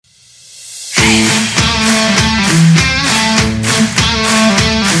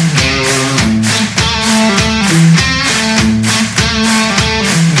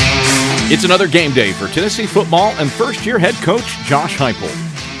It's another game day for Tennessee football and first-year head coach Josh Heupel.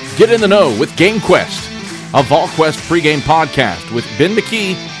 Get in the know with Game Quest, a VolQuest pregame podcast with Ben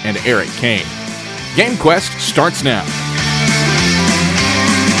McKee and Eric Kane. Game Quest starts now.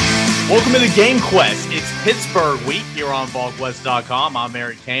 Welcome to the Game Quest. It's Pittsburgh week here on VolQuest.com. I'm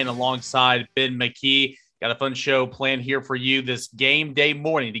Eric Kane alongside Ben McKee. Got a fun show planned here for you this game day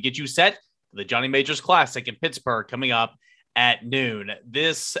morning to get you set for the Johnny Majors Classic in Pittsburgh coming up at noon.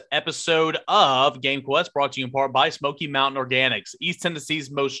 This episode of Game Quest brought to you in part by Smoky Mountain Organics, East Tennessee's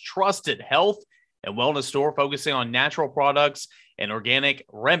most trusted health and wellness store focusing on natural products and organic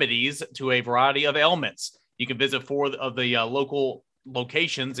remedies to a variety of ailments. You can visit four of the local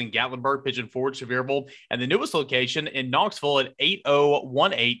locations in Gatlinburg, Pigeon Forge, Sevierville, and the newest location in Knoxville at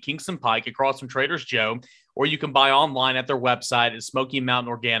 8018 Kingston Pike across from Trader's Joe, or you can buy online at their website at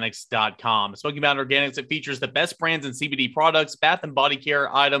SmokyMountainOrganics.com. Smoky Mountain Organics, it features the best brands in CBD products, bath and body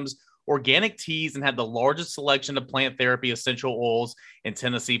care items, organic teas, and have the largest selection of plant therapy essential oils in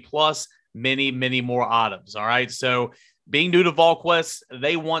Tennessee, plus many, many more items. All right, so being new to VolQuest,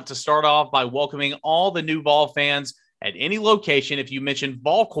 they want to start off by welcoming all the new Vol fans at any location. If you mention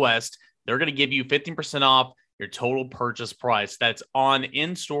VolQuest, they're going to give you 15% off your total purchase price. That's on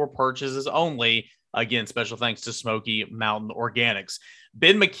in-store purchases only. Again, special thanks to Smoky Mountain Organics.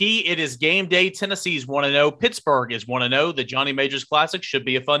 Ben McKee, it is game day. Tennessee's 1-0. Pittsburgh is 1-0. The Johnny Majors Classic should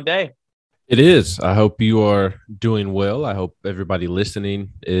be a fun day. It is. I hope you are doing well. I hope everybody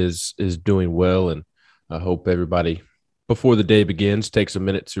listening is doing well. And I hope everybody, before the day begins, takes a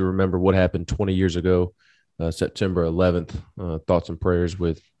minute to remember what happened 20 years ago, September 11th. Thoughts and prayers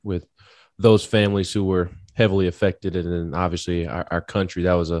with those families who were heavily affected. And then obviously our country,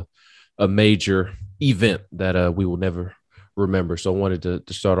 that was a major event that we will never remember. So I wanted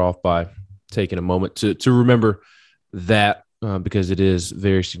to start off by taking a moment to remember that because it is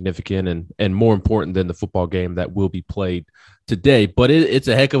very significant and more important than the football game that will be played today. But it's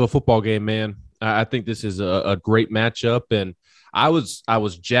a heck of a football game, man. I think this is a great matchup. And I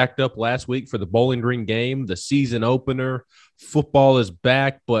was jacked up last week for the Bowling Green game, the season opener. Football is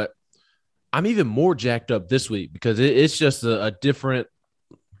back, but I'm even more jacked up this week because it's just a different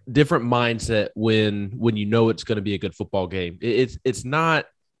mindset when you know it's going to be a good football game. It's not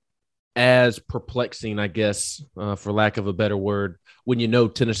as perplexing, I guess, for lack of a better word, when you know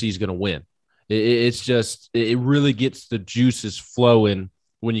Tennessee's going to win. It really gets the juices flowing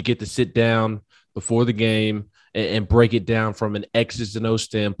when you get to sit down before the game and break it down from an X's and O's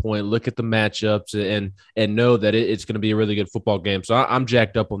standpoint, look at the matchups and know that it's going to be a really good football game. So I'm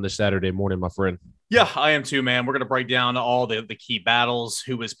jacked up on this Saturday morning, my friend. Yeah, I am too, man. We're going to break down all the key battles,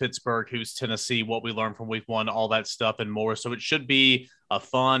 who is Pittsburgh, who's Tennessee, what we learned from week one, all that stuff and more. So it should be a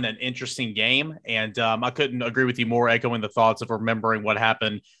fun and interesting game. And I couldn't agree with you more, echoing the thoughts of remembering what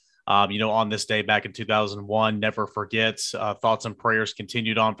happened on this day back in 2001. Never forget. Thoughts and prayers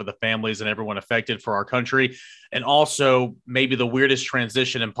continued on for the families and everyone affected for our country. And also maybe the weirdest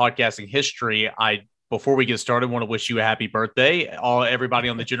transition in podcasting history. Before we get started, want to wish you a happy birthday. Everybody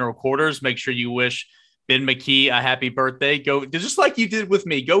on the general quarters, make sure you wish Ben McKee a happy birthday. Go just like you did with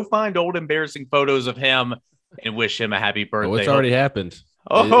me. Go find old embarrassing photos of him and wish him a happy birthday. Oh, it's already happened.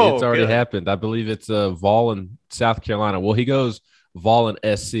 It's already happened. I believe it's Vol in South Carolina. Well, he goes Vol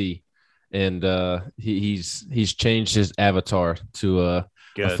in SC, and he's changed his avatar to a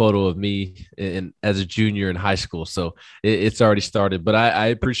photo of me as a junior in high school. So it's already started, but I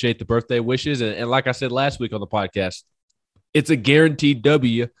appreciate the birthday wishes. And like I said last week on the podcast, it's a guaranteed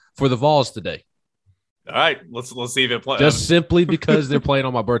W for the Vols today. All right, let's see if it plays. Just simply because they're playing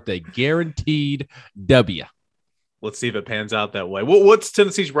on my birthday, guaranteed W. Let's see if it pans out that way. What's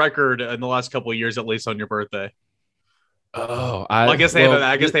Tennessee's record in the last couple of years, at least on your birthday? Oh, I guess they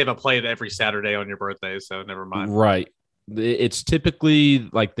haven't played every Saturday on your birthday, so never mind. Right. It's typically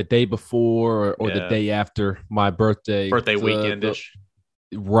like the day before or the day after my birthday. Birthday weekend-ish.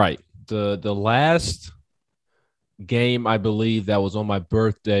 Right. The last game I believe that was on my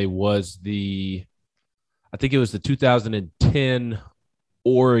birthday was I think it was the 2010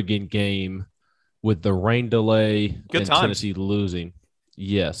 Oregon game with the rain delay and Tennessee losing.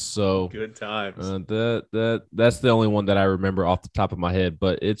 Yes, so good times. That's the only one that I remember off the top of my head,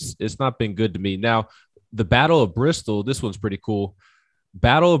 but it's not been good to me. Now, the Battle of Bristol, this one's pretty cool.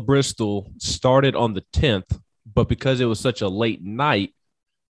 Battle of Bristol started on the 10th, but because it was such a late night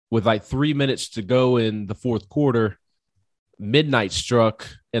with like 3 minutes to go in the fourth quarter, midnight struck.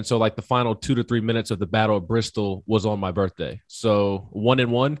 And so like the final 2 to 3 minutes of the Battle of Bristol was on my birthday. So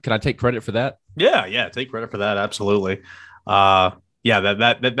 1-1. Can I take credit for that? Yeah. Take credit for that. Absolutely.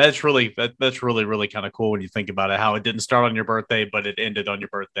 That's really kind of cool when you think about it, how it didn't start on your birthday, but it ended on your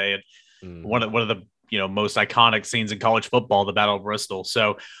birthday. And one of the most iconic scenes in college football, the Battle of Bristol.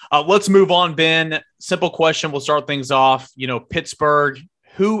 So let's move on, Ben. Simple question. We'll start things off. Pittsburgh.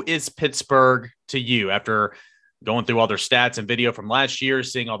 Who is Pittsburgh to you after going through all their stats and video from last year,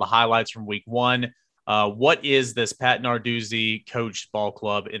 seeing all the highlights from week one? What is this Pat Narduzzi coached ball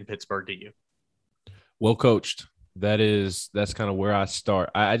club in Pittsburgh to you? Well coached. That's kind of where I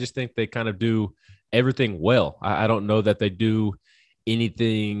start. I just think they kind of do everything well. I don't know that they do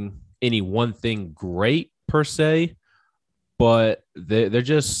any one thing great per se, but they're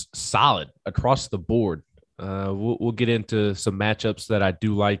just solid across the board. We'll get into some matchups that I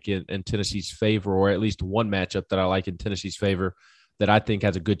do like in Tennessee's favor, or at least one matchup that I like in Tennessee's favor that I think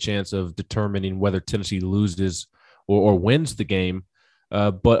has a good chance of determining whether Tennessee loses or wins the game.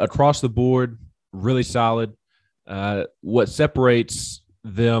 But across the board, really solid. What separates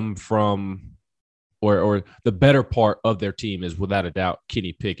them from or the better part of their team is without a doubt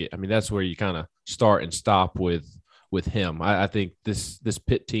Kenny Pickett. I mean, that's where you kind of start and stop with him. I think this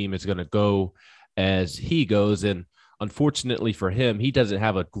Pitt team is going to go as he goes, and unfortunately for him, he doesn't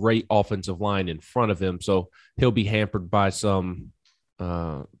have a great offensive line in front of him, so he'll be hampered by some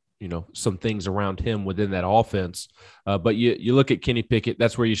things around him within that offense. But you look at Kenny Pickett,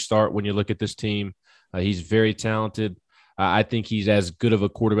 that's where you start when you look at this team. He's very talented. I think he's as good of a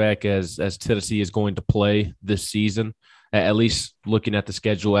quarterback as Tennessee is going to play this season, at least looking at the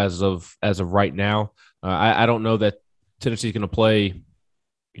schedule as of right now. I don't know that Tennessee is going to play,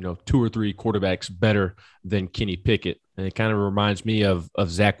 2 or 3 quarterbacks better than Kenny Pickett. And it kind of reminds me of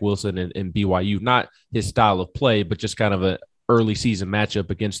Zach Wilson and BYU, not his style of play, but just kind of an early season matchup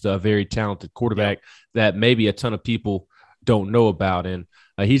against a very talented quarterback that maybe a ton of people don't know about. And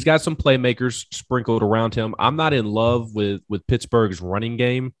he's got some playmakers sprinkled around him. I'm not in love with Pittsburgh's running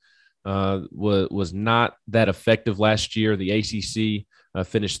game. Was not that effective last year. The ACC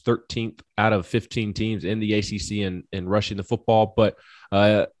finished 13th out of 15 teams in the ACC in rushing the football. But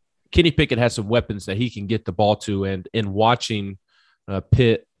Kenny Pickett has some weapons that he can get the ball to. And in watching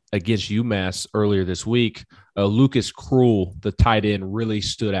Pitt against UMass earlier this week, Lucas Krull, the tight end, really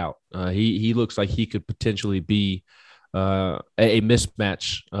stood out. He looks like he could potentially be a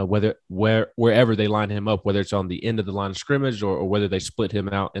mismatch, wherever they line him up, whether it's on the end of the line of scrimmage or whether they split him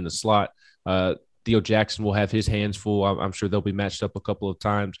out in the slot. Theo Jackson will have his hands full. I'm sure they'll be matched up a couple of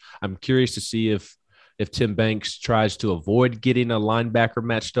times. I'm curious to see if Tim Banks tries to avoid getting a linebacker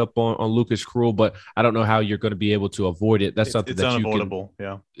matched up on Lucas Krull, but I don't know how you're going to be able to avoid it. That's something that's unavoidable.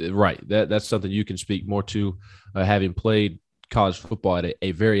 Right. That's something you can speak more to, having played college football at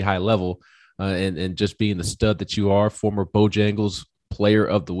a very high level. And just being the stud that you are, former Bojangles player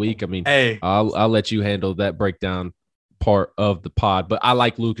of the week. I mean, hey, I'll let you handle that breakdown part of the pod. But I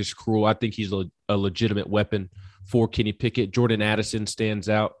like Lucas Krull. I think he's a legitimate weapon for Kenny Pickett. Jordan Addison stands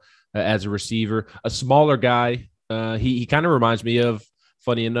out as a receiver, a smaller guy. He kind of reminds me of,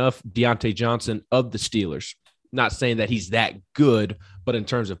 funny enough, Deontay Johnson of the Steelers. Not saying that he's that good, but in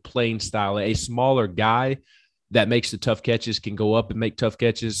terms of playing style, a smaller guy that makes the tough catches, can go up and make tough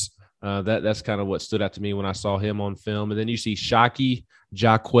catches. That's kind of what stood out to me when I saw him on film. And then you see Shockey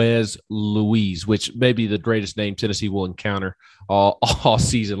Jaquez Louise, which may be the greatest name Tennessee will encounter all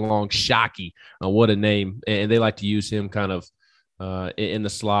season long. Shockey, what a name. And they like to use him kind of in the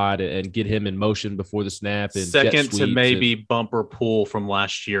slot and get him in motion before the snap. And second to maybe Bumper Pool from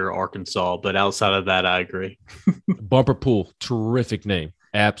last year, Arkansas. But outside of that, I agree. Bumper Pool, terrific name.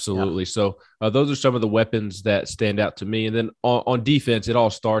 Absolutely. Yeah. So those are some of the weapons that stand out to me. And then on defense, it all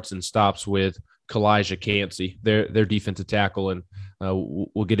starts and stops with Kalijah Cansey, their defensive tackle. And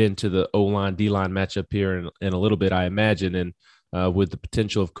we'll get into the O-line, D-line matchup here in a little bit, I imagine. And with the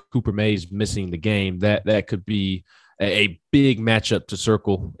potential of Cooper Mays missing the game, that could be a big matchup to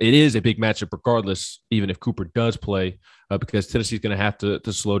circle. It is a big matchup regardless, even if Cooper does play, because Tennessee's going to have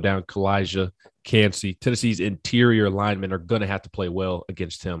to slow down Kalijah Cansey. Tennessee's interior linemen are going to have to play well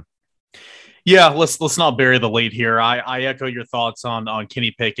against him. Yeah, let's not bury the lead here. I echo your thoughts on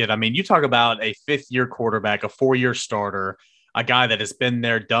Kenny Pickett. I mean, you talk about a fifth-year quarterback, a 4-year starter, a guy that has been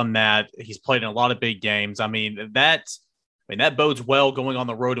there, done that. He's played in a lot of big games. I mean, that bodes well going on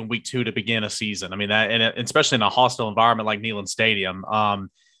the road in week 2 to begin a season. I mean, that, and especially in a hostile environment like Neyland Stadium.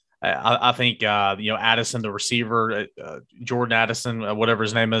 I think, Addison, the receiver, Jordan Addison, whatever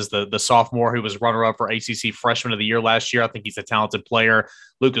his name is, the sophomore who was runner-up for ACC Freshman of the Year last year. I think he's a talented player.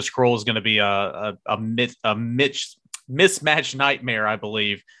 Lucas Krull is going to be a mismatch nightmare, I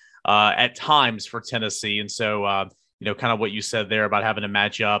believe, at times for Tennessee. And so, kind of what you said there about having to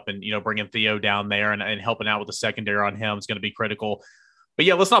match up and, bringing Theo down there and helping out with the secondary on him is going to be critical. But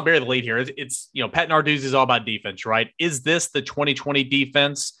yeah, let's not bury the lead here. It's Pat Narduzzi is all about defense, right? Is this the 2020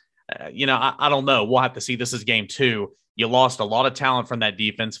 defense? I don't know. We'll have to see. This is game 2. You lost a lot of talent from that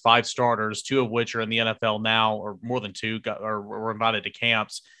defense, 5 starters, 2 of which are in the NFL now, or more than 2 were invited to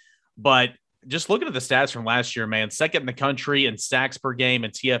camps. But just looking at the stats from last year, man, 2nd in the country in sacks per game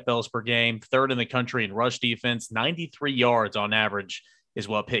and TFLs per game, 3rd in the country in rush defense, 93 yards on average is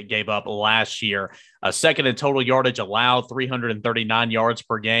what Pitt gave up last year. 2nd in total yardage allowed, 339 yards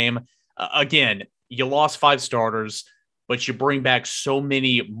per game. Again, you lost 5 starters, but you bring back so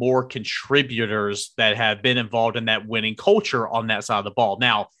many more contributors that have been involved in that winning culture on that side of the ball.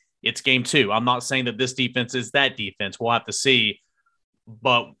 Now, it's game 2. I'm not saying that this defense is that defense. We'll have to see.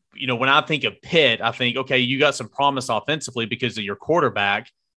 But, when I think of Pitt, I think, okay, you got some promise offensively because of your quarterback,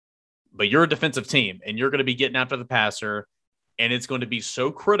 but you're a defensive team, and you're going to be getting after the passer, and it's going to be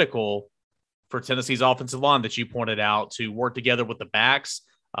so critical for Tennessee's offensive line that you pointed out to work together with the backs,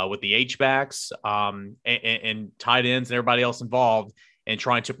 with the H-backs and tight ends and everybody else involved, and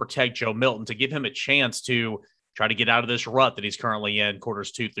trying to protect Joe Milton to give him a chance to try to get out of this rut that he's currently in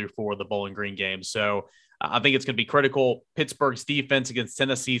quarters 2 through 4 of the Bowling Green game. So I think it's going to be critical. Pittsburgh's defense against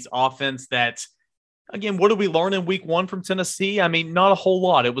Tennessee's offense that, again, what did we learn in week 1 from Tennessee? I mean, not a whole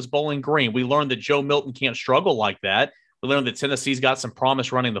lot. It was Bowling Green. We learned that Joe Milton can't struggle like that. We learned that Tennessee's got some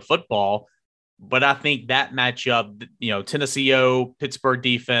promise running the football. But I think that matchup, Tennessee, Pittsburgh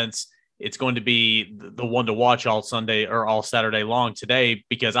defense, it's going to be the one to watch all Sunday or all Saturday long today,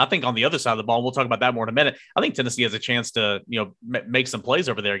 because I think on the other side of the ball, and we'll talk about that more in a minute, I think Tennessee has a chance to, make some plays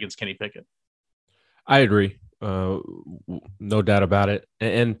over there against Kenny Pickett. I agree. No doubt about it.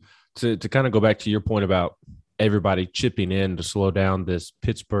 And to kind of go back to your point about everybody chipping in to slow down this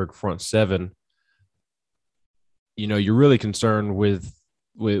Pittsburgh front 7, you're really concerned with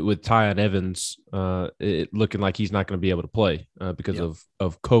Tyon Evans looking like he's not going to be able to play because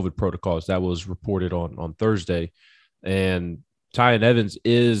of COVID protocols. That was reported on Thursday. And Tyon Evans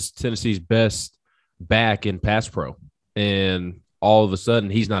is Tennessee's best back in pass pro. And all of a sudden,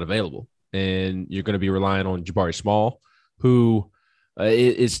 he's not available. And you're going to be relying on Jabari Small, who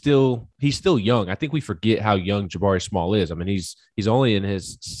he's still young. I think we forget how young Jabari Small is. I mean, he's only in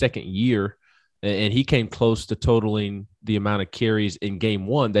his 2nd year, and he came close to totaling the amount of carries in game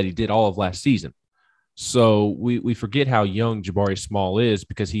 1 that he did all of last season. So we forget how young Jabari Small is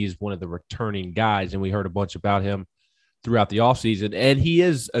because he's one of the returning guys, and we heard a bunch about him throughout the offseason. And he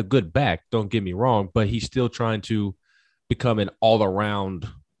is a good back, don't get me wrong, but he's still trying to become an all-around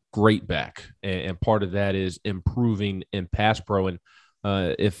great back. And part of that is improving in pass pro. And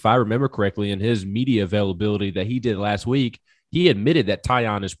if I remember correctly, in his media availability that he did last week, he admitted that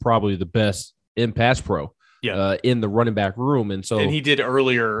Tyon is probably the best in pass pro in the running back room. And he did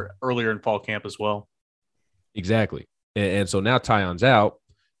earlier in fall camp as well. Exactly. And so now Tyon's out.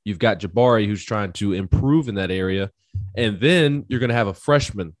 You've got Jabari, who's trying to improve in that area. And then you're going to have a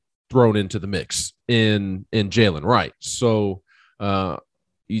freshman thrown into the mix in Jalen Wright. So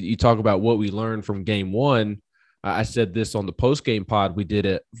you talk about what we learned from game 1. I said this on the post-game pod we did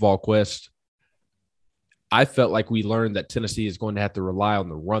at VolQuest. I felt like we learned that Tennessee is going to have to rely on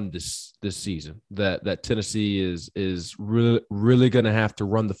the run this season, that Tennessee is really going to have to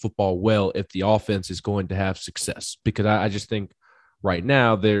run the football well if the offense is going to have success, because I just think right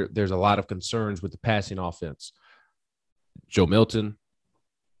now there's a lot of concerns with the passing offense. Joe Milton,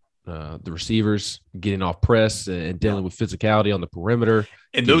 the receivers getting off press and dealing with physicality on the perimeter.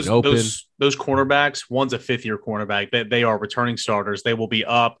 And those cornerbacks, one's a 5th-year cornerback. They are returning starters. They will be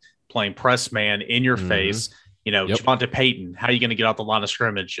up playing press man in your face. Javonte Payton, how are you going to get off the line of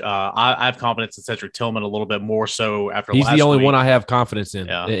scrimmage? I have confidence in Cedric Tillman a little bit more so after he's last the only week. one I have confidence in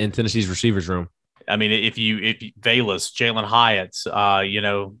Tennessee's receivers room. I mean, if Bayless, Jalen Hyatt,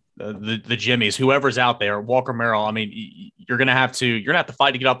 the Jimmies, whoever's out there, Walker Merrill, I mean, you're going to have to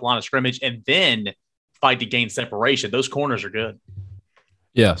fight to get off the line of scrimmage and then fight to gain separation. Those corners are good.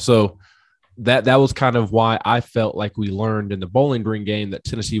 Yeah. So that was kind of why I felt like we learned in the Bowling Green game that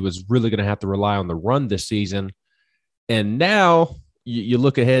Tennessee was really going to have to rely on the run this season. And now you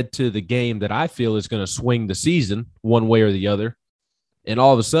look ahead to the game that I feel is going to swing the season one way or the other. And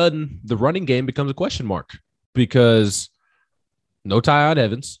all of a sudden, the running game becomes a question mark because no Tyon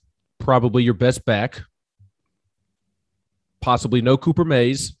Evans, probably your best back, possibly no Cooper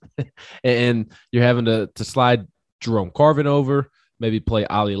Mays, and you're having to slide Jerome Carvin over, maybe play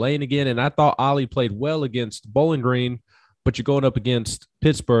Ollie Lane again. And I thought Ollie played well against Bowling Green, but you're going up against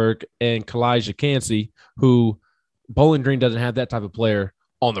Pittsburgh and Kalijah Cansey, who Bowling Green doesn't have that type of player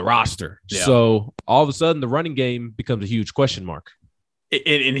on the roster. Yeah. So all of a sudden, the running game becomes a huge question mark.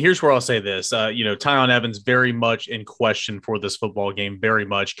 And here's where I'll say this. Tyon Evans very much in question for this football game, very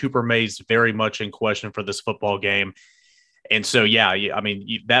much. Cooper Mays very much in question for this football game. And so, I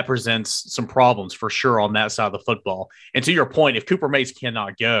mean, that presents some problems for sure on that side of the football. And to your point, if Cooper Mays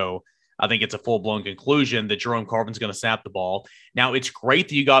cannot go, I think it's a full-blown conclusion that Jerome Carvin's going to snap the ball. Now, it's great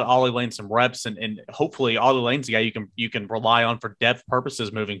that you got Ollie Lane some reps, and hopefully Ollie Lane's a guy you can rely on for depth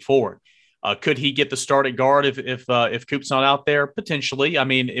purposes moving forward. Could he get the start at guard if Coop's not out there? Potentially. I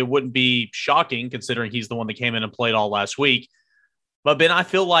mean, it wouldn't be shocking considering he's the one that came in and played all last week. But, Ben, I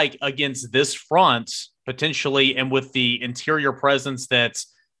feel like against this front, potentially, and with the interior presence that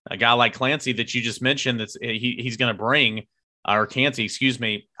a guy like Clancy that you just mentioned he's going to bring, or Cansey, excuse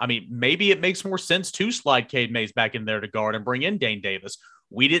me. I mean, maybe it makes more sense to slide Cade Mays back in there to guard and bring in Dane Davis.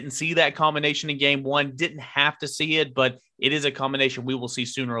 We didn't see that combination in game one, didn't have to see it, but it is a combination we will see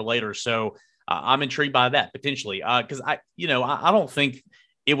sooner or later. So I'm intrigued by that potentially because I don't think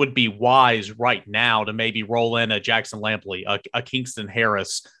it would be wise right now to maybe roll in a Jackson Lampley, a Kingston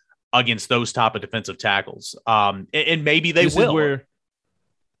Harris against those type of defensive tackles. And maybe they will.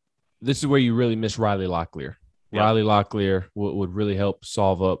 This is where you really miss Riley Locklear. Yep. Riley Locklear would really help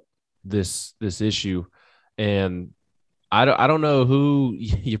solve up this issue. And I don't know who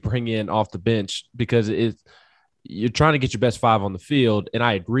you bring in off the bench because you're trying to get your best five on the field. And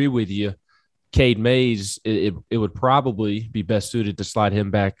I agree with you. Cade Mays, it would probably be best suited to slide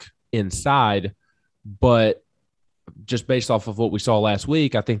him back inside. But just based off of what we saw last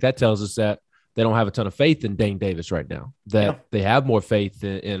week, I think that tells us that they don't have a ton of faith in Dane Davis right now, that they have more faith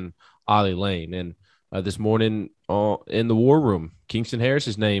in Ollie Lane. And this morning in the war room, Kingston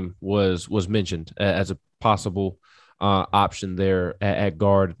Harris's name was mentioned as a possible option there at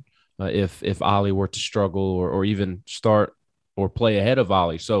guard if Ollie were to struggle or even start or play ahead of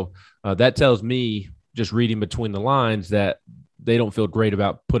Ollie. So that tells me, just reading between the lines, that they don't feel great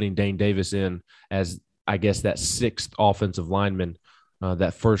about putting Dane Davis in as, I guess, that sixth offensive lineman,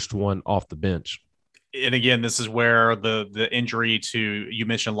 that first one off the bench. And again, this is where the injury to, you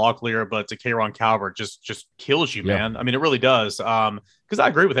mentioned Locklear, but to K'Ron Calvert just kills you, man. I mean, it really does. Because I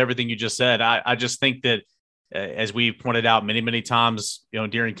agree with everything you just said. I just think that as we pointed out many, many times,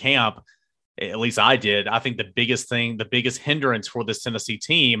 during camp, at least I did, I think the biggest hindrance for this Tennessee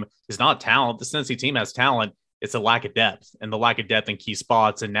team is not talent. The Tennessee team has talent. It's a lack of depth, and the lack of depth in key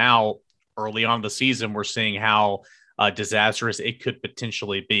spots. And now early on in the season, we're seeing how disastrous it could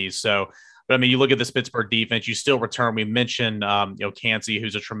potentially be. So, but I mean, you look at this Pittsburgh defense, you still return. We mentioned, Cansey,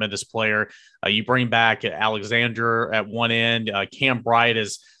 who's a tremendous player. You bring back Alexander at one end. Cam Bright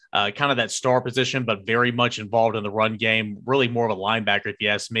is kind of that star position, but very much involved in the run game. Really more of a linebacker, if you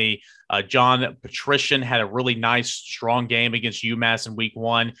ask me. John Patrician had a really nice, strong game against UMass in week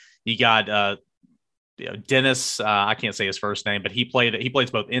one. You got Dennis, I can't say his first name, but he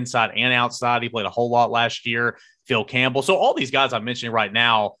plays both inside and outside. He played a whole lot last year. Phil Campbell. So all these guys I'm mentioning right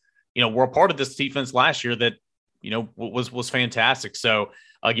now, were a part of this defense last year that, was fantastic. So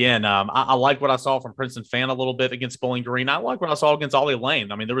again, I like what I saw from Princeton Fan a little bit against Bowling Green. I like what I saw against Ollie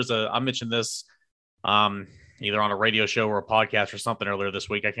Lane. I mean, I mentioned this either on a radio show or a podcast or something earlier this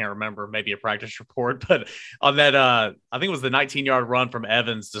week. I can't remember, maybe a practice report, but on that, I think it was the 19-yard run from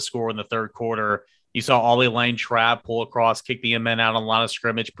Evans to score in the third quarter. You saw Ollie Lane trap, pull across, kick the men out on the line of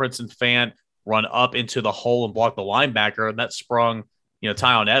scrimmage. Princeton Fan run up into the hole and block the linebacker, and that sprung,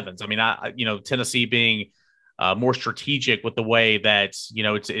 Tyon Evans. I mean, Tennessee being more strategic with the way that,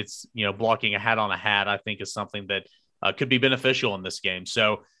 it's blocking a hat on a hat, I think is something that could be beneficial in this game.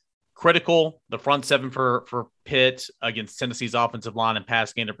 So critical, the front seven for Pitt against Tennessee's offensive line and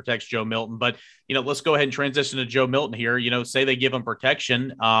pass game that protects Joe Milton. But, let's go ahead and transition to Joe Milton here. Say they give him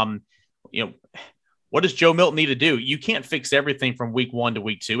protection. What does Joe Milton need to do? You can't fix everything from week one to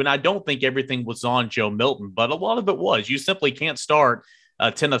week two. And I don't think everything was on Joe Milton, but a lot of it was. You simply can't start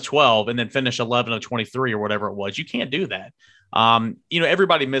 10 of 12 and then finish 11 of 23 or whatever it was. You can't do that.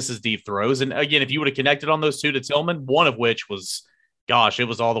 Everybody misses deep throws. And again, if you would have connected on those two to Tillman, one of which was, it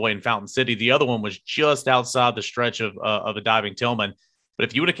was all the way in Fountain City. The other one was just outside the stretch of a diving Tillman. But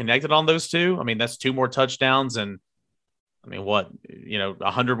if you would have connected on those two, I mean, that's two more touchdowns and,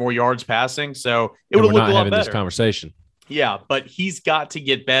 100 more yards passing. So it would have looked a lot better. This conversation. Yeah, but he's got to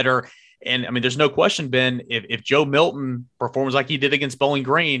get better. And there's no question, Ben, if Joe Milton performs like he did against Bowling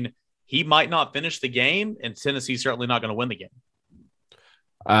Green, he might not finish the game, and Tennessee's certainly not going to win the game.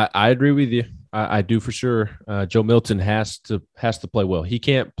 I agree with you. I do for sure. Joe Milton has to play well. He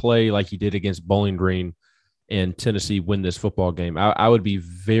can't play like he did against Bowling Green and Tennessee win this football game. I would be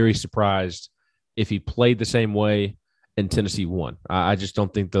very surprised if he played the same way and Tennessee won. I just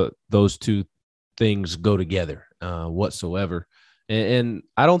don't think those two things go together whatsoever. And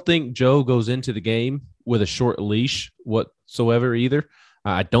I don't think Joe goes into the game with a short leash whatsoever either.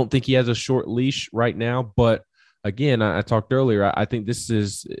 I don't think he has a short leash right now, but again, I talked earlier. I think this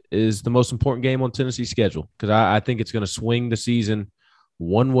is the most important game on Tennessee's schedule because I think it's going to swing the season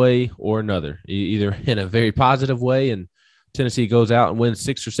one way or another, either in a very positive way, and Tennessee goes out and wins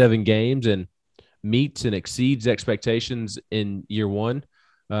 6 or 7 games and meets and exceeds expectations in year one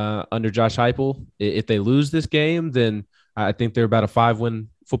under Josh Heupel. If they lose this game, then I think they're about a 5-win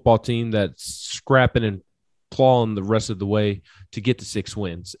football team that's scrapping and clawing the rest of the way to get to 6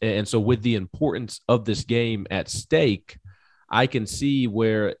 wins. And so with the importance of this game at stake, I can see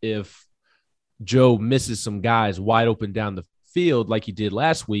where if Joe misses some guys wide open down the field like he did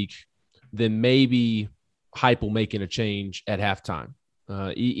last week, then maybe Heupel making a change at halftime.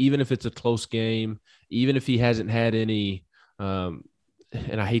 Even if it's a close game, even if he hasn't had any, and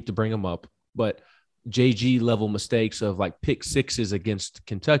I hate to bring him up, but JG level mistakes of like pick sixes against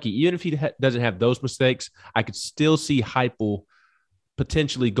Kentucky, even if he doesn't have those mistakes, I could still see Heupel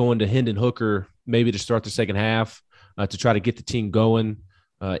potentially going to Hendon Hooker maybe to start the second half to try to get the team going,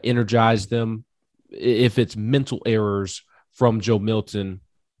 energize them if it's mental errors from Joe Milton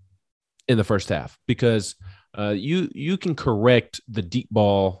in the first half, because you can correct the deep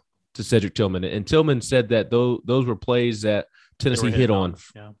ball to Cedric Tillman. And Tillman said that those were plays that Tennessee hit on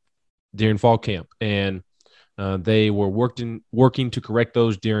during fall camp. And they were working to correct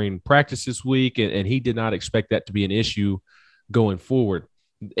those during practice this week. And he did not expect that to be an issue going forward.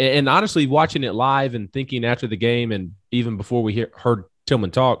 And honestly, watching it live and thinking after the game and even before we heard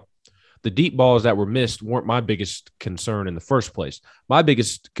Tillman talk, the deep balls that were missed weren't my biggest concern in the first place. My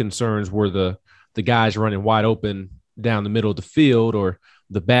biggest concerns were the guys running wide open down the middle of the field or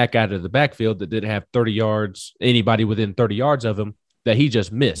the back out of the backfield that didn't have 30 yards, anybody within 30 yards of him that he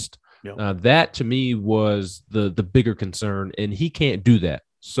just missed. Yep. That to me was the bigger concern, and he can't do that.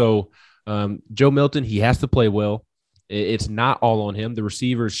 So Joe Milton, he has to play well. It's not all on him. The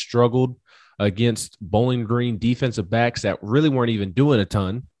receivers struggled against Bowling Green defensive backs that really weren't even doing a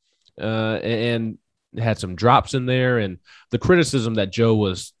ton. And had some drops in there, and the criticism that Joe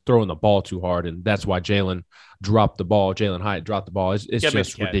was throwing the ball too hard, and that's why Jalen dropped the ball. Jalen Hyatt dropped the ball. It's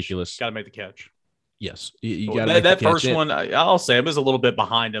just ridiculous. Got to make the catch. Yes, you got that first one. I'll say it was a little bit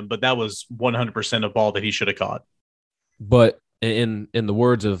behind him, but that was 100% a ball that he should have caught. But in the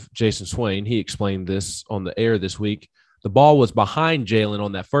words of Jason Swain, he explained this on the air this week. The ball was behind Jalen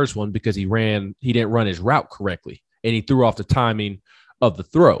on that first one because he didn't run his route correctly, and he threw off the timing of the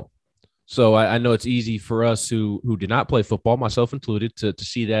throw. So I know it's easy for us who did not play football, myself included, to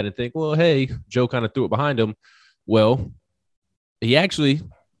see that and think, well, hey, Joe kind of threw it behind him. Well, he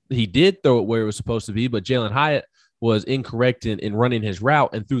did throw it where it was supposed to be, but Jalen Hyatt was incorrect in running his route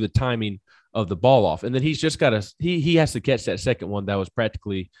and threw the timing of the ball off. And then he's just got to he has to catch that second one that was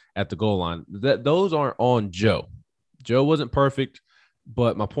practically at the goal line. Those aren't on Joe. Joe wasn't perfect,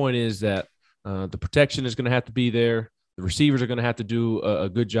 but my point is that the protection is going to have to be there. The receivers are going to have to do a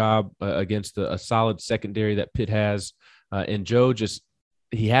good job against a solid secondary that Pitt has. And Joe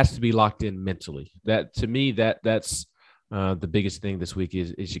he has to be locked in mentally. That to me, that's the biggest thing this week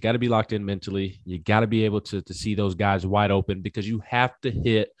is you got to be locked in mentally. You got to be able to see those guys wide open because you have to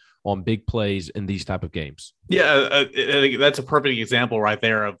hit on big plays in these type of games. Yeah, that's a perfect example right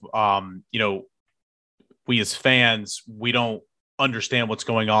there of, we as fans, we don't understand what's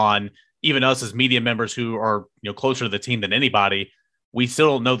going on. Even us as media members who are, closer to the team than anybody, we still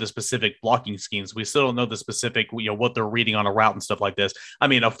don't know the specific blocking schemes. We still don't know the specific, what they're reading on a route and stuff like this. I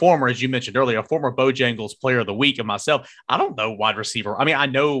mean, as you mentioned earlier, a former Bojangles player of the week and myself, I don't know wide receiver. I mean, I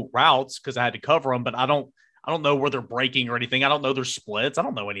know routes because I had to cover them, but I don't know where they're breaking or anything. I don't know their splits. I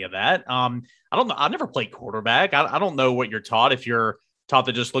don't know any of that. I don't know. I never played quarterback. I don't know what you're taught. If you're taught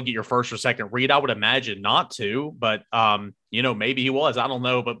to just look at your first or second read, I would imagine not to, but maybe he was, I don't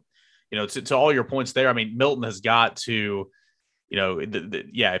know, but to all your points there, I mean, Milton has got to,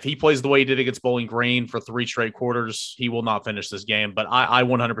 if he plays the way he did against Bowling Green for 3 straight quarters, he will not finish this game. But I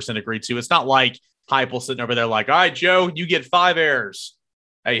 100% agree too. It's not like Heupel sitting over there like, all right, Joe, you get 5 errors.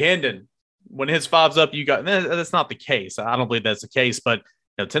 Hey, Hendon, when his 5's up, you got. That's not the case. I don't believe that's the case. But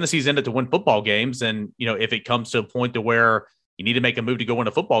Tennessee's in it to win football games, and if it comes to a point to where you need to make a move to go win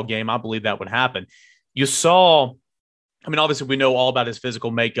a football game, I believe that would happen. You saw. I mean, obviously, we know all about his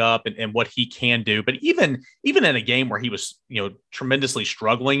physical makeup and what he can do. But even in a game where he was, tremendously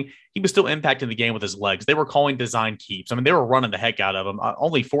struggling, he was still impacting the game with his legs. They were calling design keeps. I mean, they were running the heck out of him.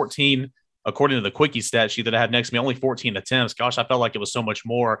 Only 14, according to the quickie stat sheet that I have next to me, only 14 attempts. Gosh, I felt like it was so much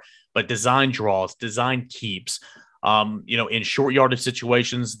more. But design draws, design keeps. In short yardage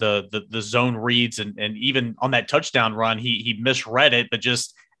situations, the zone reads, and even on that touchdown run, he misread it, but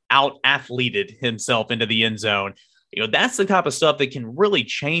just out-athleted himself into the end zone. That's the type of stuff that can really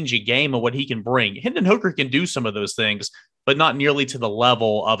change a game and what he can bring. Hendon Hooker can do some of those things, but not nearly to the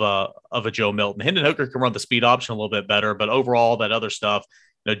level of a Joe Milton. Hendon Hooker can run the speed option a little bit better, but overall, that other stuff,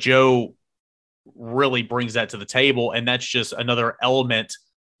 Joe really brings that to the table, and that's just another element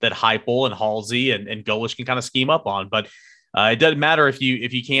that Heupel and Halsey and Golesh can kind of scheme up on. But it doesn't matter if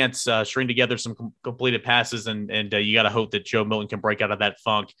you can't string together some completed passes, and you got to hope that Joe Milton can break out of that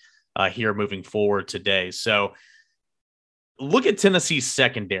funk here moving forward today. So look at Tennessee's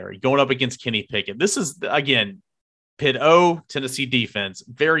secondary going up against Kenny Pickett. This is, again, Pitt O, Tennessee defense,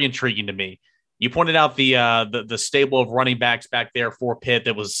 very intriguing to me. You pointed out the stable of running backs back there for Pitt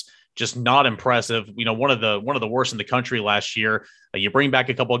that was just not impressive. One of the worst in the country last year. You bring back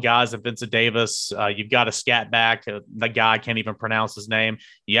a couple of guys, like Vincent Davis. You've got a scat back. The guy, I can't even pronounce his name.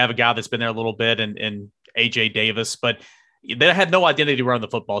 You have a guy that's been there a little bit, and AJ Davis, but they had no identity to run the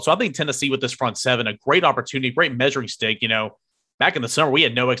football. So I think Tennessee with this front seven, a great opportunity, great measuring stick. Back in the summer, we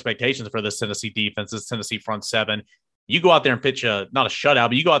had no expectations for this Tennessee defense, this Tennessee front seven. You go out there and pitch not a shutout,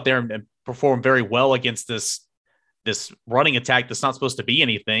 but you go out there and perform very well against this running attack that's not supposed to be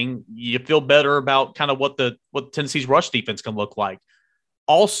anything. You feel better about kind of what Tennessee's rush defense can look like.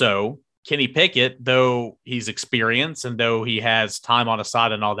 Also, Kenny Pickett, though he's experienced and though he has time on his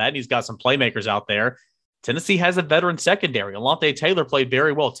side and all that, and he's got some playmakers out there, Tennessee has a veteran secondary. Alontae Taylor played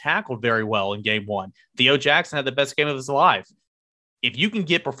very well, tackled very well in game one. Theo Jackson had the best game of his life. If you can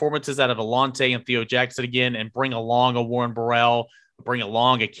get performances out of Alontae and Theo Jackson again and bring along a Warren Burrell, bring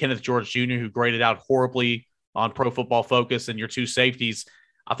along a Kenneth George Jr. who graded out horribly on Pro Football Focus, and your two safeties,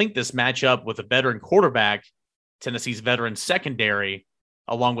 I think this matchup with a veteran quarterback, Tennessee's veteran secondary,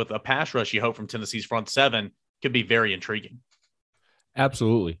 along with a pass rush you hope from Tennessee's front seven, could be very intriguing.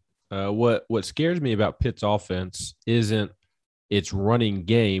 Absolutely. What scares me about Pitt's offense isn't its running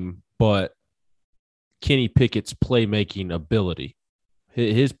game, but Kenny Pickett's playmaking ability.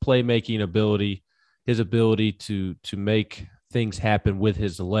 His playmaking ability, his ability to make things happen with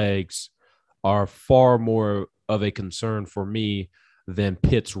his legs are far more of a concern for me than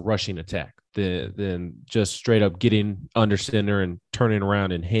Pitt's rushing attack, than just straight up getting under center and turning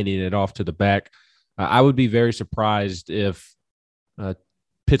around and handing it off to the back. I would be very surprised if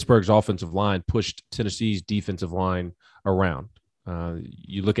Pittsburgh's offensive line pushed Tennessee's defensive line around.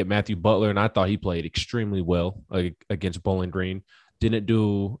 You look at Matthew Butler, and I thought he played extremely well against Bowling Green. Didn't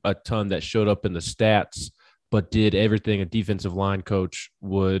do a ton that showed up in the stats, but did everything a defensive line coach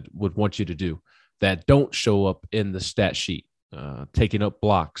would want you to do that don't show up in the stat sheet. Taking up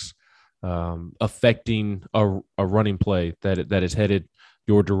blocks, affecting a running play that is headed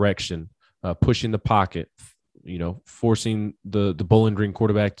your direction, pushing the pocket, forcing the Bowling Green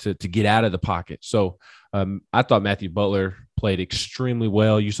quarterback to get out of the pocket. So I thought Matthew Butler played extremely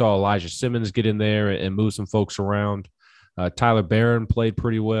well. You saw Elijah Simmons get in there and move some folks around. Tyler Barron played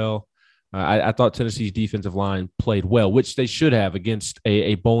pretty well. I thought Tennessee's defensive line played well, which they should have against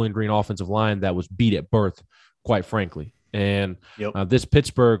a Bowling Green offensive line that was beat at birth, quite frankly. And this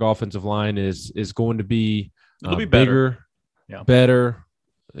Pittsburgh offensive line is going to be, bigger, better.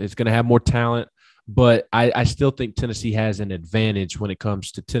 It's going to have more talent. But I still think Tennessee has an advantage when it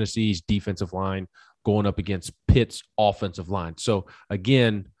comes to Tennessee's defensive line going up against Pitt's offensive line. So,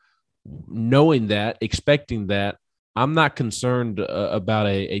 again, knowing that, expecting that, I'm not concerned about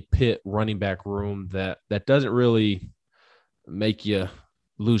a Pitt running back room that doesn't really make you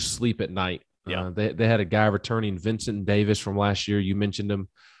lose sleep at night. Yeah. They had a guy returning, Vincent Davis from last year. You mentioned him,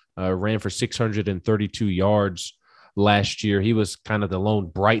 ran for 632 yards last year. He was kind of the lone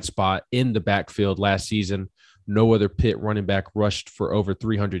bright spot in the backfield last season. No other Pitt running back rushed for over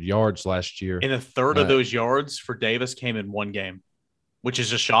 300 yards last year. And a third of those yards for Davis came in one game, which is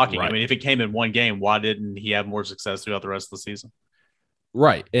just shocking. Right. I mean, if it came in one game, why didn't he have more success throughout the rest of the season?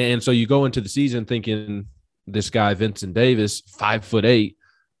 Right. And so you go into the season thinking this guy, Vincent Davis, 5'8",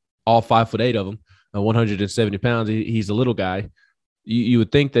 all 5'8" of them, 170 pounds. He's a little guy. You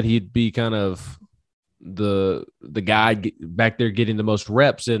would think that he'd be kind of the guy back there getting the most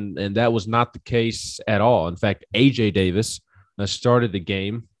reps, and that was not the case at all. In fact, AJ Davis started the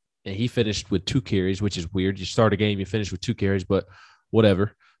game, and he finished with 2 carries, which is weird. You start a game, you finish with 2 carries, but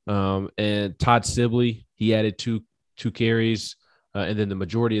whatever. And Todd Sibley, he added two carries, and then the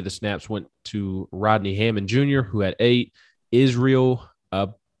majority of the snaps went to Rodney Hammond Jr., who had 8. Israel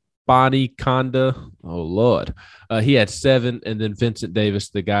Bonnie Conda, oh Lord, he had 7, and then Vincent Davis,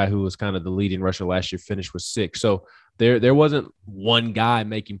 the guy who was kind of the leading rusher last year, finished with 6. So there wasn't one guy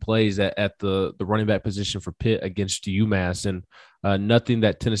making plays at the running back position for Pitt against UMass, and nothing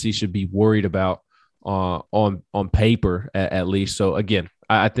that Tennessee should be worried about on paper at least. So again,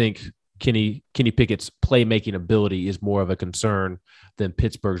 I think Kenny Pickett's playmaking ability is more of a concern than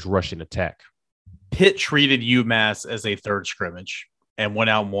Pittsburgh's rushing attack. Pitt treated UMass as a third scrimmage and went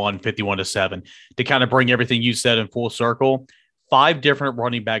out and won 51-7. To kind of bring everything you said in full circle, 5 different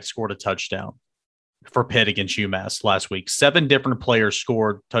running backs scored a touchdown for Pitt against UMass last week. 7 different players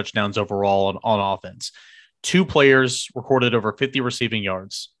scored touchdowns overall on offense. 2 players recorded over 50 receiving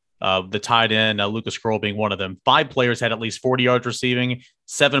yards. The tight end, Lucas Scroll being one of them. 5 players had at least 40 yards receiving.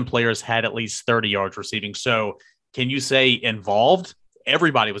 7 players had at least 30 yards receiving. So can you say involved?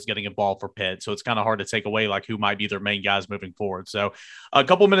 Everybody was getting involved for Pitt. So it's kind of hard to take away like who might be their main guys moving forward. So a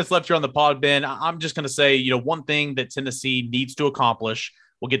couple minutes left here on the pod, Ben. I'm just going to say, one thing that Tennessee needs to accomplish.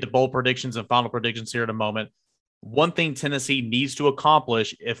 We'll get to bowl predictions and final predictions here in a moment. One thing Tennessee needs to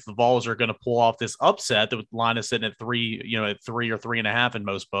accomplish if the Vols are going to pull off this upset, the line is sitting at 3, at 3 or 3.5 in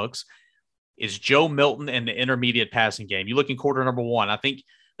most books, is Joe Milton and the intermediate passing game. You look in quarter number 1. I think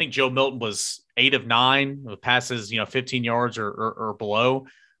Joe Milton was 8 of 9 with passes, 15 yards or below.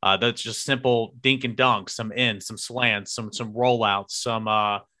 That's just simple dink and dunk, some ins, some slants, some rollouts, some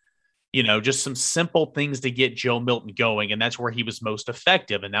just some simple things to get Joe Milton going. And that's where he was most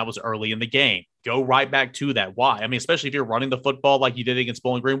effective. And that was early in the game. Go right back to that. Why? I mean, especially if you're running the football like you did against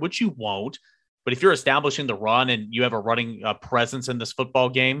Bowling Green, which you won't. But if you're establishing the run and you have a running presence in this football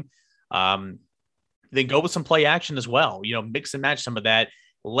game, then go with some play action as well. Mix and match some of that.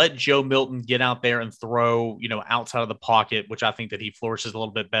 Let Joe Milton get out there and throw, outside of the pocket, which I think that he flourishes a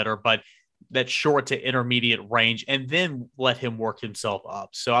little bit better. But that short to intermediate range, and then let him work himself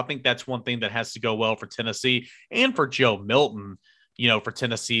up. So I think that's one thing that has to go well for Tennessee and for Joe Milton, for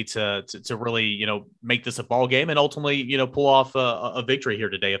Tennessee to really, make this a ball game and ultimately, pull off a victory here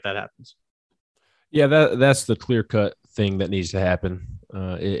today if that happens. Yeah, that's the clear-cut thing that needs to happen.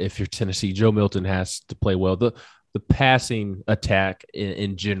 If you're Tennessee, Joe Milton has to play well. The passing attack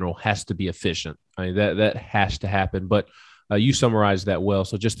in general has to be efficient. I mean, that has to happen. But you summarized that well.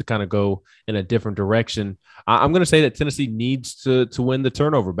 So just to kind of go in a different direction, I'm going to say that Tennessee needs to win the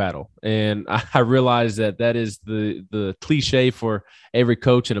turnover battle. And I realize that is the cliche for every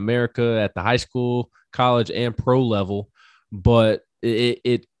coach in America at the high school, college, and pro level. But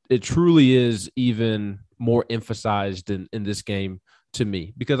it truly is even more emphasized in this game to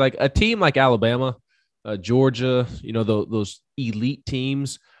me, because like a team like Alabama, Georgia, those elite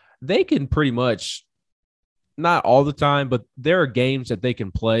teams, they can pretty much, not all the time, but there are games that they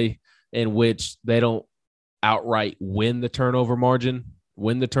can play in which they don't outright win the turnover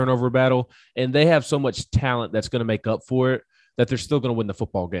battle. And they have so much talent that's going to make up for it that they're still going to win the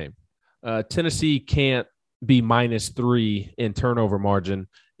football game. Tennessee can't be -3 in turnover margin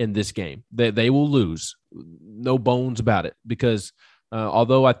in this game. They will lose. No bones about it, because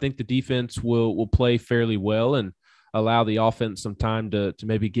although I think the defense will play fairly well and allow the offense some time to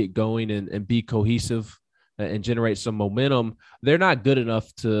maybe get going and be cohesive and generate some momentum, they're not good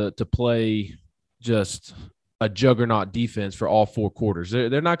enough to play just a juggernaut defense for all 4 quarters.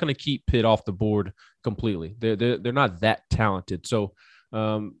 They're not going to keep Pitt off the board completely. They're not that talented. So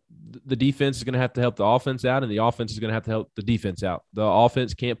the defense is going to have to help the offense out, and the offense is going to have to help the defense out. The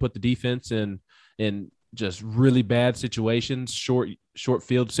offense can't put the defense in just really bad situations, short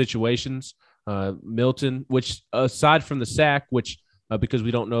field situations. Milton, which aside from the sack, which because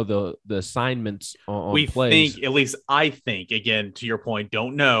we don't know the assignments on we plays. Think, at least I think, again, to your point,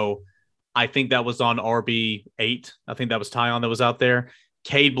 don't know. I think that was on RB8. I think that was Tyon that was out there.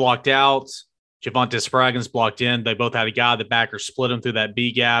 Cade blocked out. Javonte Spraggins blocked in. They both had a guy. The backer split him through that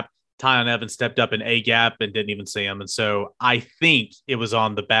B gap. Tyon Evans stepped up in A gap and didn't even see him. And so I think it was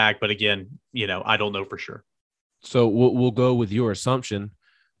on the back. But again, I don't know for sure. So we'll go with your assumption.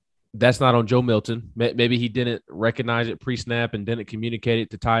 That's not on Joe Milton. Maybe he didn't recognize it pre-snap and didn't communicate it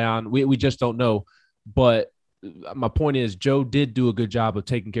to Tyon. We just don't know. But my point is, Joe did do a good job of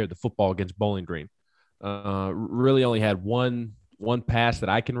taking care of the football against Bowling Green. Really only had one pass that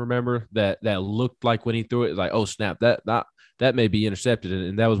I can remember that looked like when he threw it, was like, oh snap, that may be intercepted,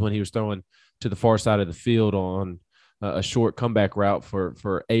 and that was when he was throwing to the far side of the field on a short comeback route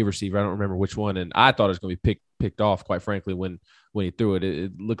for a receiver. I don't remember which one, and I thought it was going to be picked off, quite frankly, when he threw it.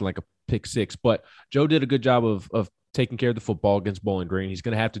 It looked like a pick six. But Joe did a good job of taking care of the football against Bowling Green. He's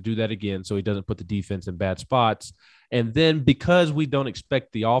going to have to do that again so he doesn't put the defense in bad spots. And then because we don't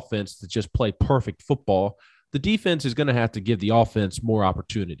expect the offense to just play perfect football, the defense is going to have to give the offense more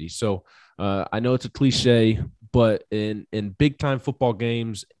opportunities. So I know it's a cliche, but in big-time football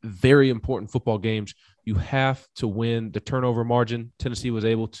games, very important football games, you have to win the turnover margin. Tennessee was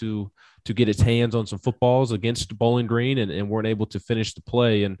able to get its hands on some footballs against Bowling Green and weren't able to finish the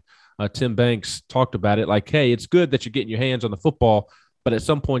play. And Tim Banks talked about it like, hey, it's good that you're getting your hands on the football, but at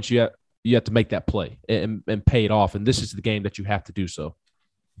some point you you have to make that play and pay it off. And this is the game that you have to do so.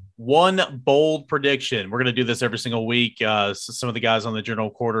 One bold prediction. We're going to do this every single week. Some of the guys on the General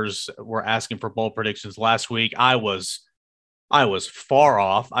Quarters were asking for bold predictions last week. I was far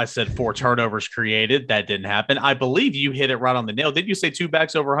off. I said 4 turnovers created. That didn't happen. I believe you hit it right on the nail. Didn't you say 2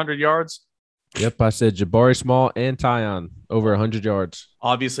 backs over 100 yards? Yep, I said Jabari Small and Tyon over 100 yards.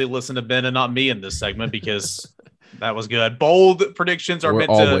 Obviously, listen to Ben and not me in this segment because that was good. Bold predictions are We're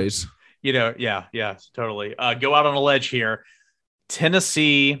meant always. to, yeah, totally. Go out on a ledge here.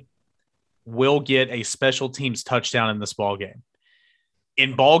 Tennessee will get a special teams touchdown in this ball game.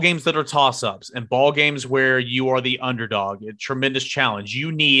 In ball games that are toss-ups and ball games where you are the underdog, a tremendous challenge.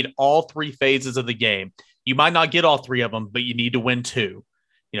 You need all 3 phases of the game. You might not get all 3 of them, but you need to win 2.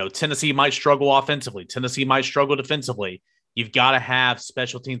 Tennessee might struggle offensively. Tennessee might struggle defensively. You've got to have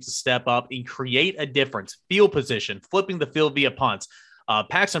special teams to step up and create a difference. Field position, flipping the field via punts.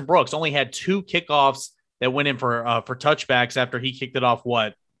 Paxton Brooks only had 2 kickoffs that went in for touchbacks after he kicked it off,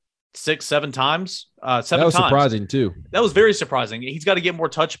 6-7 times? 7 times. That was surprising, too. That was very surprising. He's got to get more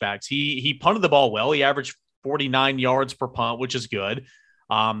touchbacks. He punted the ball well. He averaged 49 yards per punt, which is good.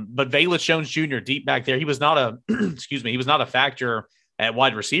 But Velus Jones Jr., deep back there, he was not a he was not a factor at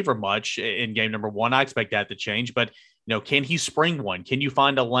wide receiver much in game number 1. I expect that to change. But, can he spring one? Can you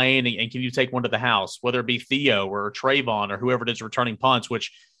find a lane and can you take one to the house, whether it be Theo or Trayvon or whoever it is returning punts,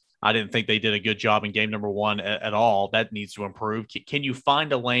 which I didn't think they did a good job in game number 1 at all. That needs to improve. Can you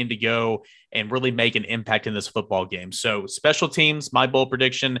find a lane to go and really make an impact in this football game? So special teams, my bold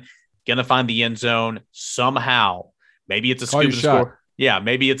prediction, going to find the end zone somehow. Maybe it's a scoop and score. Yeah,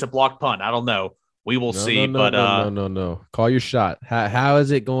 maybe it's a block punt. I don't know. We will see. No. Call your shot. How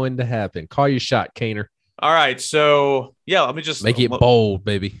is it going to happen? Call your shot, Kaner. All right. So, yeah, let me just make it bold,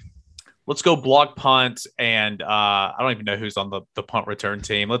 baby. Let's go block punt, and I don't even know who's on the punt return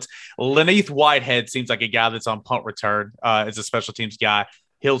team. Leneath Whitehead seems like a guy that's on punt return as a special teams guy.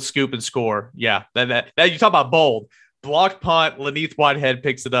 He'll scoop and score. Yeah, that you talk about bold. Block punt, Leneath Whitehead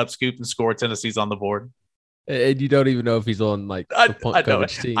picks it up, scoop and score. Tennessee's on the board. And you don't even know if he's on the punt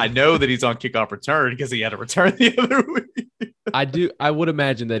coverage team. I know that he's on kickoff return because he had a return the other week. I would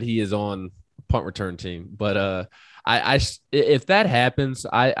imagine that he is on punt return team, but if that happens,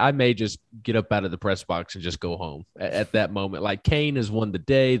 I may just get up out of the press box and just go home at that moment. Like, Kane has won the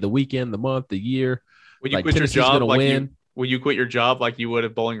day, the weekend, the month, the year. Will you quit your job will you quit your job like you would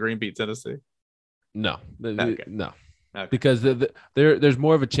if Bowling Green beat Tennessee? No, okay. No, okay. Because there's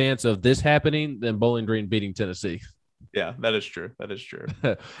more of a chance of this happening than Bowling Green beating Tennessee. Yeah, that is true.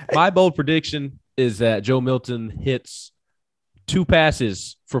 My bold prediction is that Joe Milton hits 2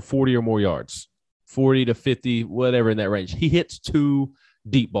 passes for 40 or more yards. 40 to 50, whatever in that range. He hits 2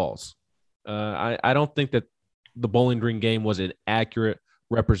 deep balls. I don't think that the Bowling Green game was an accurate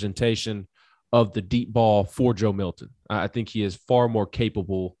representation of the deep ball for Joe Milton. I think he is far more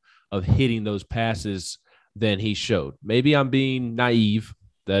capable of hitting those passes than he showed. Maybe I'm being naive.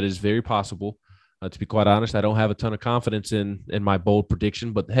 That is very possible. To be quite honest, I don't have a ton of confidence in my bold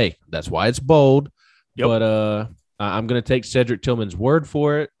prediction, but hey, that's why it's bold. Yep. But I'm going to take Cedric Tillman's word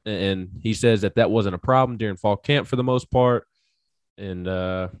for it, and he says that wasn't a problem during fall camp for the most part. And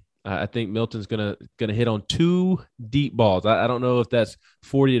I think Milton's going to hit on 2 deep balls. I don't know if that's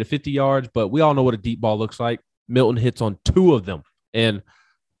 40 to 50 yards, but we all know what a deep ball looks like. Milton hits on 2 of them, and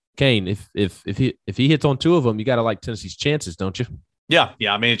Kane, if he hits on 2 of them, you got to like Tennessee's chances, don't you? Yeah.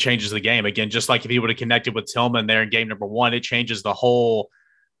 I mean, it changes the game again. Just like if he would have connected with Tillman there in game number 1, it changes the whole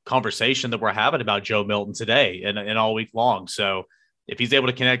conversation that we're having about Joe Milton today and all week long. So if he's able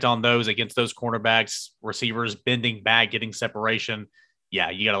to connect on those against those cornerbacks, receivers, bending back, getting separation, yeah,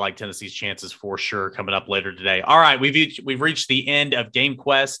 you got to like Tennessee's chances for sure coming up later today. All right, we've reached the end of Game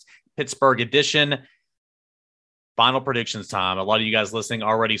Quest Pittsburgh edition. Final predictions time. A lot of you guys listening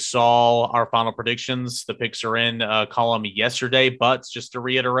already saw our final predictions. The picks are in column yesterday, but just to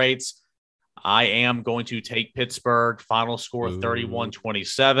reiterate, I am going to take Pittsburgh. Final score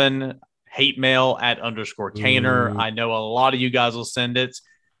 31-27. Hate mail at _Kaner. I know a lot of you guys will send it.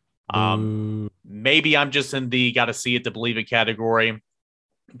 Maybe I'm just in the got to see it to believe it category,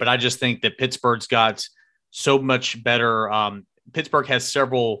 but I just think that Pittsburgh's got so much better. Pittsburgh has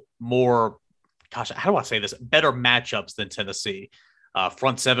several more, how do I say this? Better matchups than Tennessee.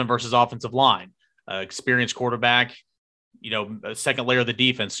 Front 7 versus offensive line. Experienced quarterback. A second layer of the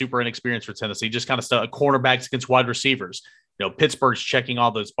defense, super inexperienced for Tennessee, just kind of stuff, cornerbacks against wide receivers. Pittsburgh's checking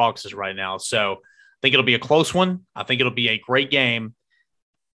all those boxes right now. So I think it'll be a close one. I think it'll be a great game.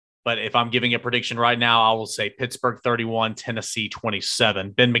 But if I'm giving a prediction right now, I will say Pittsburgh 31, Tennessee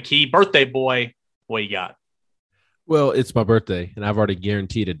 27. Ben McKee, birthday boy, what you got? Well, it's my birthday, and I've already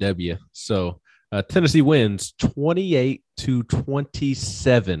guaranteed a W. So Tennessee wins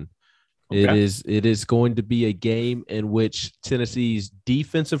 28-27. Okay. It is going to be a game in which Tennessee's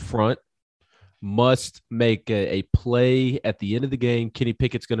defensive front must make a play at the end of the game. Kenny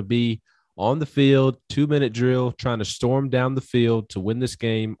Pickett's going to be on the field, 2-minute drill, trying to storm down the field to win this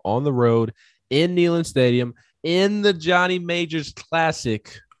game on the road in Neyland Stadium in the Johnny Majors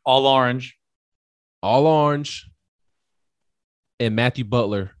Classic. All orange. And Matthew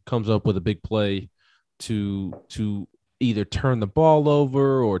Butler comes up with a big play to either turn the ball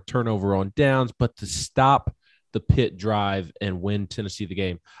over or turn over on downs, but to stop the Pitt drive and win Tennessee the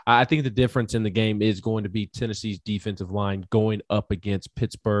game. I think the difference in the game is going to be Tennessee's defensive line going up against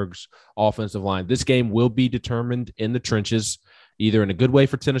Pittsburgh's offensive line. This game will be determined in the trenches, either in a good way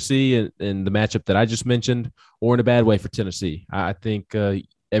for Tennessee in the matchup that I just mentioned, or in a bad way for Tennessee. I think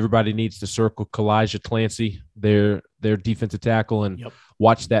everybody needs to circle Kalijah Clancy, their defensive tackle, and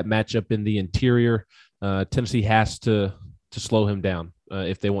watch that matchup in the interior. Tennessee has to slow him down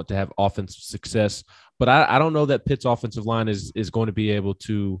if they want to have offensive success. But I don't know that Pitt's offensive line is going to be able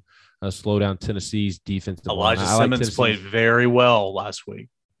to slow down Tennessee's defensive line. Elijah Simmons played very well last week.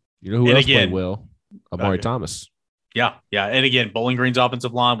 You know who else played well? Amari Thomas. Yeah. And again, Bowling Green's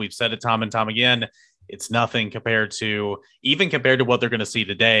offensive line, we've said it time and time again, it's nothing compared to what they're going to see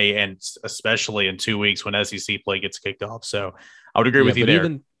today, and especially in 2 weeks when SEC play gets kicked off. So I would agree with you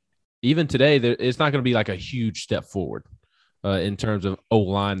there. Even today, it's not going to be like a huge step forward in terms of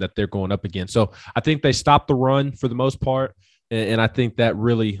O-line that they're going up against. So I think they stopped the run for the most part, and I think that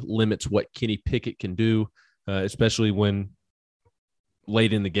really limits what Kenny Pickett can do, especially when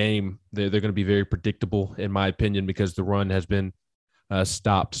late in the game they're going to be very predictable, in my opinion, because the run has been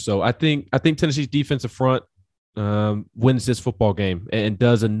stopped. So I think Tennessee's defensive front wins this football game and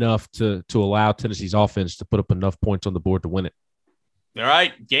does enough to allow Tennessee's offense to put up enough points on the board to win it. All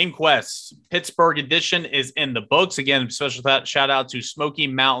right, Game Quest Pittsburgh edition is in the books. Again, special shout out to Smoky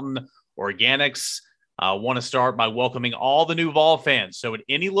Mountain Organics. I want to start by welcoming all the new Vol fans. So at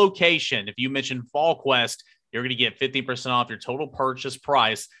any location, if you mention VolQuest, you're going to get 50% off your total purchase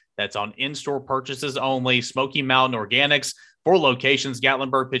price. That's on in-store purchases only. Smoky Mountain Organics, 4 locations,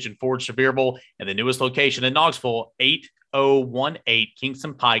 Gatlinburg, Pigeon Forge, Sevierville, and the newest location in Knoxville, 8018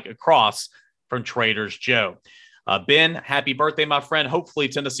 Kingston Pike, across from Trader's Joe. Ben, happy birthday, my friend. Hopefully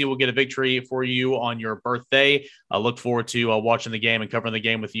Tennessee will get a victory for you on your birthday. I look forward to watching the game and covering the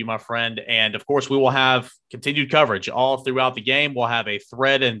game with you, my friend. And, of course, we will have continued coverage all throughout the game. We'll have a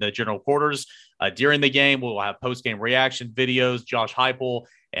thread in the general quarters during the game. We'll have post-game reaction videos, Josh Heupel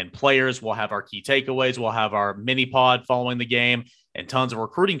and players. We'll have our key takeaways. We'll have our mini pod following the game and tons of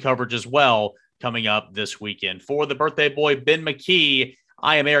recruiting coverage as well coming up this weekend. For the birthday boy, Ben McKee,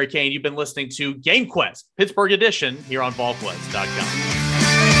 I am Eric Kane. You've been listening to Game Quest, Pittsburgh edition, here on VolQuest.com.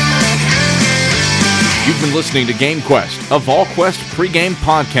 You've been listening to Game Quest, a VolQuest pregame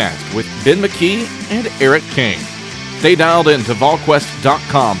podcast with Ben McKee and Eric Kane. Stay dialed in to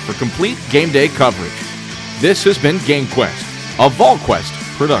VolQuest.com for complete game day coverage. This has been Game Quest, a VolQuest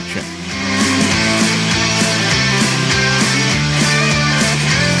production.